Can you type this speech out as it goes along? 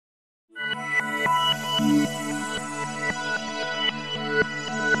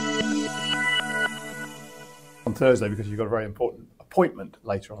Thursday because you've got a very important appointment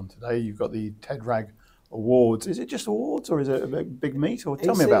later on today. You've got the Ted Wragg Awards. Is it just awards or is it a big meet? Or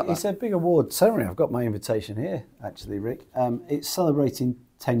tell me about that. It's a big award ceremony. I've got my invitation here, actually, Rick. It's celebrating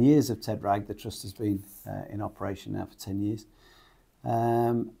 10 years of Ted Wragg. The trust has been in operation now for 10 years.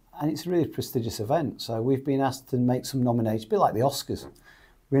 And it's a really prestigious event. So we've been asked to make some nominations, a bit like the Oscars.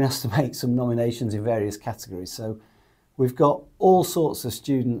 We've been asked to make some nominations in various categories. So we've got all sorts of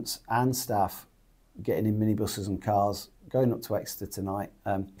students and staff getting in minibuses and cars, going up to Exeter tonight.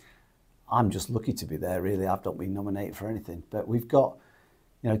 I'm just lucky to be there, really. I've not been nominated for anything. But we've got,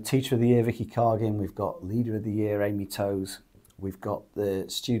 Teacher of the Year, Vicky Cargin. We've got Leader of the Year, Amy Toes. We've got the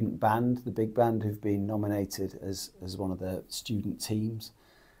student band, the big band, who've been nominated as one of the student teams.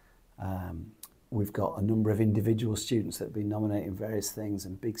 We've got a number of individual students that have been nominated in various things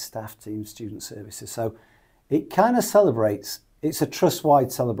and big staff teams, student services. So it kind of celebrates, it's a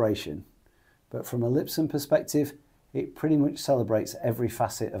trust-wide celebration. But from a Lipson perspective, it pretty much celebrates every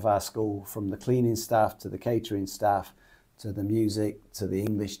facet of our school, from the cleaning staff to the catering staff, to the music, to the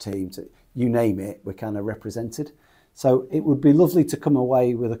English team, to you name it, we're kind of represented. So it would be lovely to come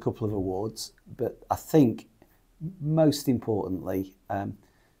away with a couple of awards, but I think most importantly,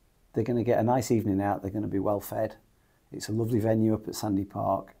 they're going to get a nice evening out, they're going to be well fed. It's a lovely venue up at Sandy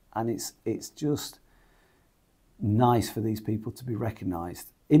Park, and it's just nice for these people to be recognised.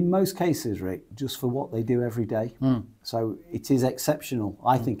 In most cases, Rick, just for what they do every day. So it is exceptional.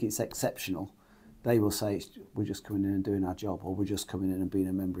 I think it's exceptional. They will say, we're just coming in and doing our job, or we're just coming in and being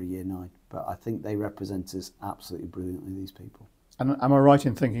a member of Year 9. But I think they represent us absolutely brilliantly, these people. And am I right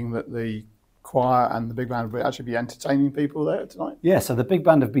in thinking that the choir and the big band will actually be entertaining people there tonight? Yeah, so the big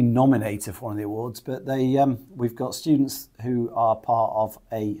band have been nominated for one of the awards, but we've got students who are part of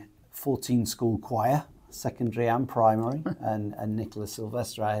a 14-school choir, secondary and primary, and Nicola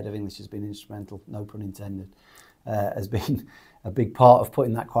Sylvester, our head of English, has been instrumental, no pun intended, has been a big part of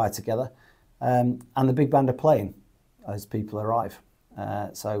putting that choir together. And the big band are playing as people arrive.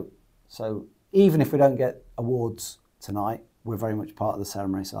 So even if we don't get awards tonight, we're very much part of the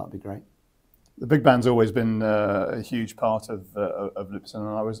ceremony, so that'd be great. The big band's always been a huge part of Lipson,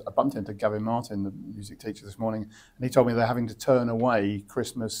 and I bumped into Gavin Martin, the music teacher, this morning, and he told me they're having to turn away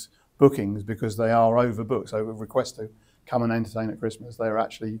Christmas bookings because they are overbooked. So with requests to come and entertain at Christmas, they've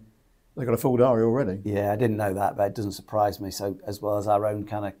got a full diary already. Yeah, I didn't know that, but it doesn't surprise me. So as well as our own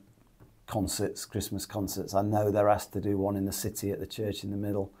kind of concerts, Christmas concerts, I know they're asked to do one in the city at the church in the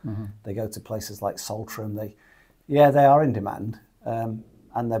middle. They go to places like Saltram. They are in demand, and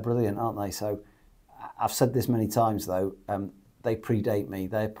they're brilliant, aren't they? So I've said this many times though, they predate me.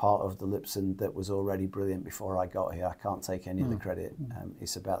 They're part of the Lipson that was already brilliant before I got here. I can't take any of the credit.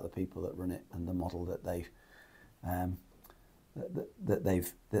 It's about the people that run it and the model that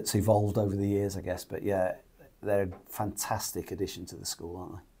that's evolved over the years, I guess. But yeah, they're a fantastic addition to the school,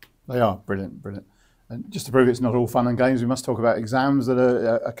 aren't they? They are brilliant. And just to prove it's not all fun and games, we must talk about exams that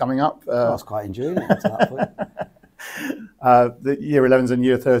are coming up. I was quite enjoying it to that point. The Year 11s and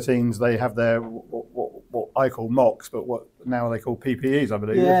Year 13s, they have their what I call mocks, but what now they call PPEs, I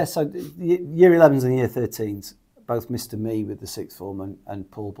believe. Yeah, so Year 11s and Year 13s, both Mr. Me with the sixth form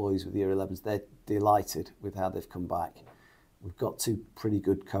and Paul Boys with Year 11s, they're delighted with how they've come back. We've got two pretty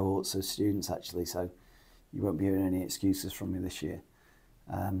good cohorts of students actually, so you won't be hearing any excuses from me this year.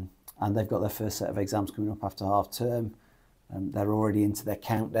 And they've got their first set of exams coming up after half term. They're already into their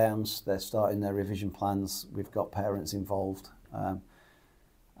countdowns. They're starting their revision plans. We've got parents involved, and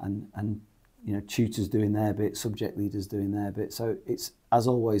tutors doing their bit, subject leaders doing their bit. So it's, as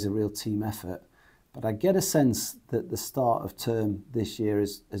always, a real team effort. But I get a sense that the start of term this year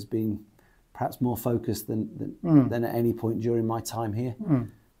has been perhaps more focused than at any point during my time here.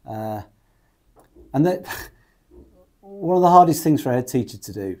 And that one of the hardest things for a head teacher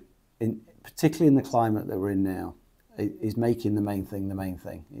to do, particularly in the climate that we're in now, is making the main thing the main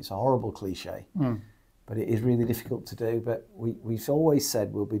thing. It's a horrible cliche, but it is really difficult to do. But we've always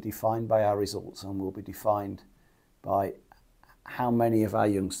said we'll be defined by our results, and we'll be defined by how many of our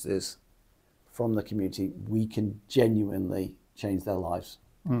youngsters from the community we can genuinely change their lives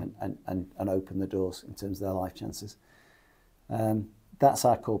and open the doors in terms of their life chances. That's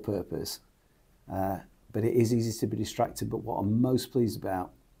our core purpose. But it is easy to be distracted. But what I'm most pleased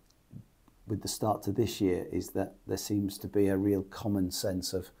about with the start to this year is that there seems to be a real common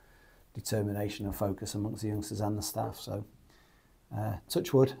sense of determination and focus amongst the youngsters and the staff. So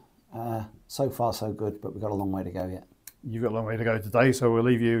touch wood, so far so good, but we've got a long way to go yet. You've got a long way to go today, so we'll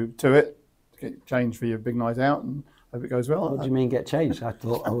leave you to it. Get changed for your big night out and hope it goes well. What do you mean get changed? I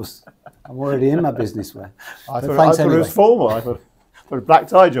thought I'm already in my business wear. I thought it was formal. I thought a black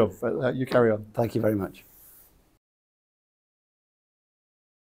tie job, but you carry on. Thank you very much.